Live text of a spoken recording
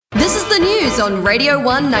news on Radio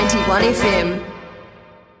 191 FM.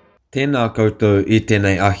 Tēnā koutou I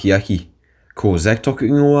tēnei ahi. Ko Zach toku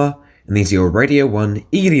ingoa, and these are your Radio 1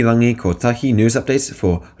 Irirangi Kotahi news updates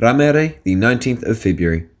for Ramere, the 19th of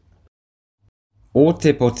February. All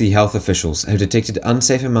Te Poti health officials have detected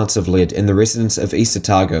unsafe amounts of lead in the residents of East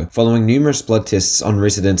Otago following numerous blood tests on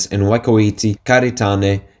residents in Waikoiti,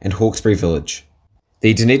 Karitane and Hawkesbury Village.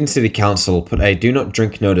 The Dunedin City Council put a do not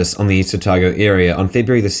drink notice on the East Otago area on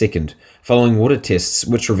February the 2nd, following water tests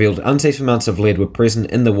which revealed unsafe amounts of lead were present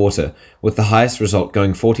in the water, with the highest result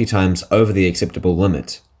going 40 times over the acceptable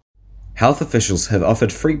limit. Health officials have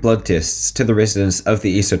offered free blood tests to the residents of the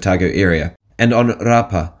East Otago area, and on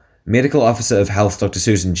Rapa, Medical Officer of Health Dr.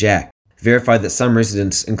 Susan Jack verified that some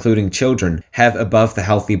residents, including children, have above the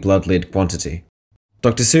healthy blood lead quantity.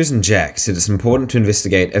 Dr. Susan Jack said it's important to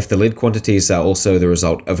investigate if the lead quantities are also the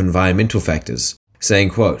result of environmental factors, saying,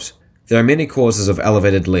 quote, "There are many causes of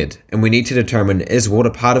elevated lead, and we need to determine is water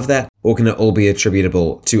part of that, or can it all be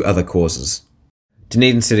attributable to other causes?"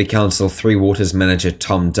 Dunedin City Council Three Waters manager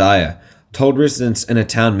Tom Dyer told residents in a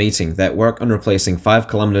town meeting that work on replacing 5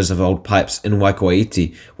 kilometres of old pipes in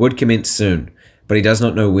Waikoiti would commence soon, but he does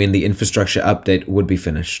not know when the infrastructure update would be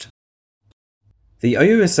finished. The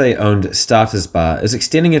OUSA-owned Starters Bar is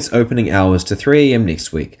extending its opening hours to 3 a.m.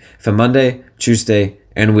 next week for Monday, Tuesday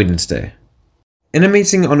and Wednesday. In a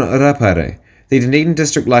meeting on Rapare, the Dunedin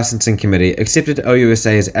District Licensing Committee accepted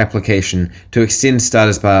OUSA's application to extend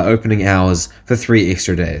Starters Bar opening hours for 3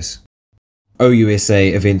 extra days.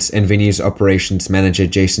 OUSA Events and Venues Operations Manager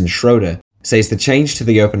Jason Schroeder says the change to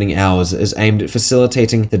the opening hours is aimed at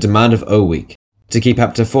facilitating the demand of O-Week, to keep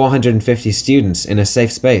up to 450 students in a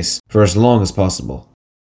safe space for as long as possible.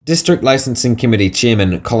 District Licensing Committee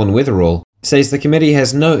Chairman Colin Weatherall says the committee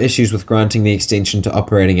has no issues with granting the extension to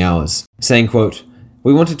operating hours, saying, quote,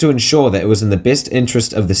 "We wanted to ensure that it was in the best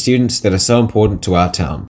interest of the students that are so important to our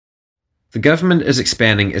town." The government is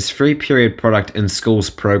expanding its free period product in schools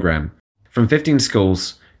program from 15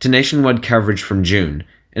 schools to nationwide coverage from June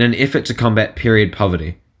in an effort to combat period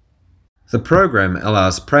poverty. The program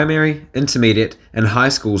allows primary, intermediate, and high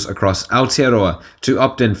schools across Aotearoa to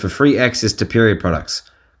opt in for free access to period products,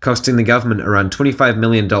 costing the government around $25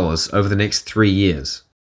 million over the next 3 years.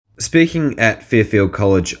 Speaking at Fairfield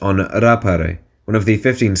College on Rapare, one of the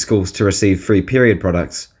 15 schools to receive free period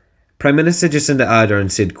products, Prime Minister Jacinda Ardern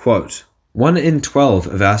said, quote, "1 in 12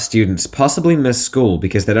 of our students possibly miss school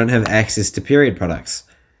because they don't have access to period products.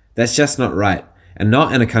 That's just not right, and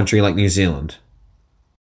not in a country like New Zealand."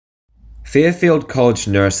 Fairfield College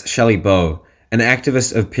nurse Shelley Bowe, an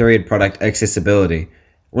activist of period product accessibility,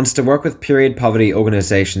 wants to work with period poverty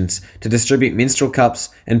organisations to distribute menstrual cups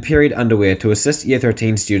and period underwear to assist Year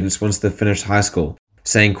 13 students once they've finished high school,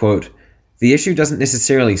 saying, quote, "The issue doesn't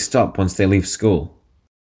necessarily stop once they leave school."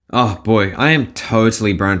 Oh boy, I am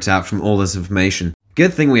totally burnt out from all this information.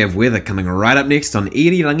 Good thing we have weather coming right up next on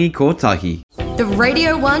Irirangi Kotahi. The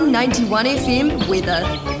Radio 191 FM weather.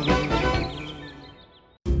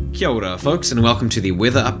 Kia ora folks, and welcome to the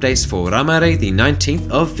weather updates for Ramare, the 19th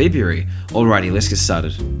of February. Alrighty, let's get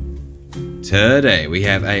started. Today we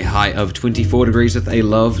have a high of 24 degrees with a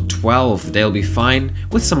low of 12. The day will be fine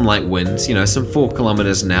with some light winds, some 4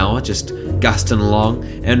 kilometers an hour, just gusting along,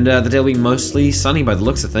 and the day will be mostly sunny by the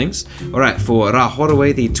looks of things. Alright, for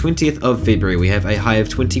Rahoraway, the 20th of February, we have a high of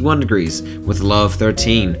 21 degrees with a low of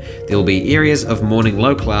 13. There will be areas of morning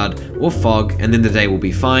low cloud or fog, and then the day will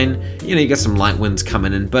be fine. You got some light winds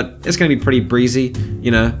coming in, but it's going to be pretty breezy.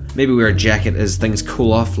 Maybe wear a jacket as things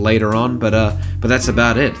cool off later on, but that's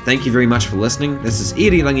about it. Thank you very much for listening. This is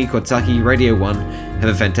Irirangi Kotahi, Radio 1. Have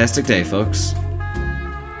a fantastic day, folks.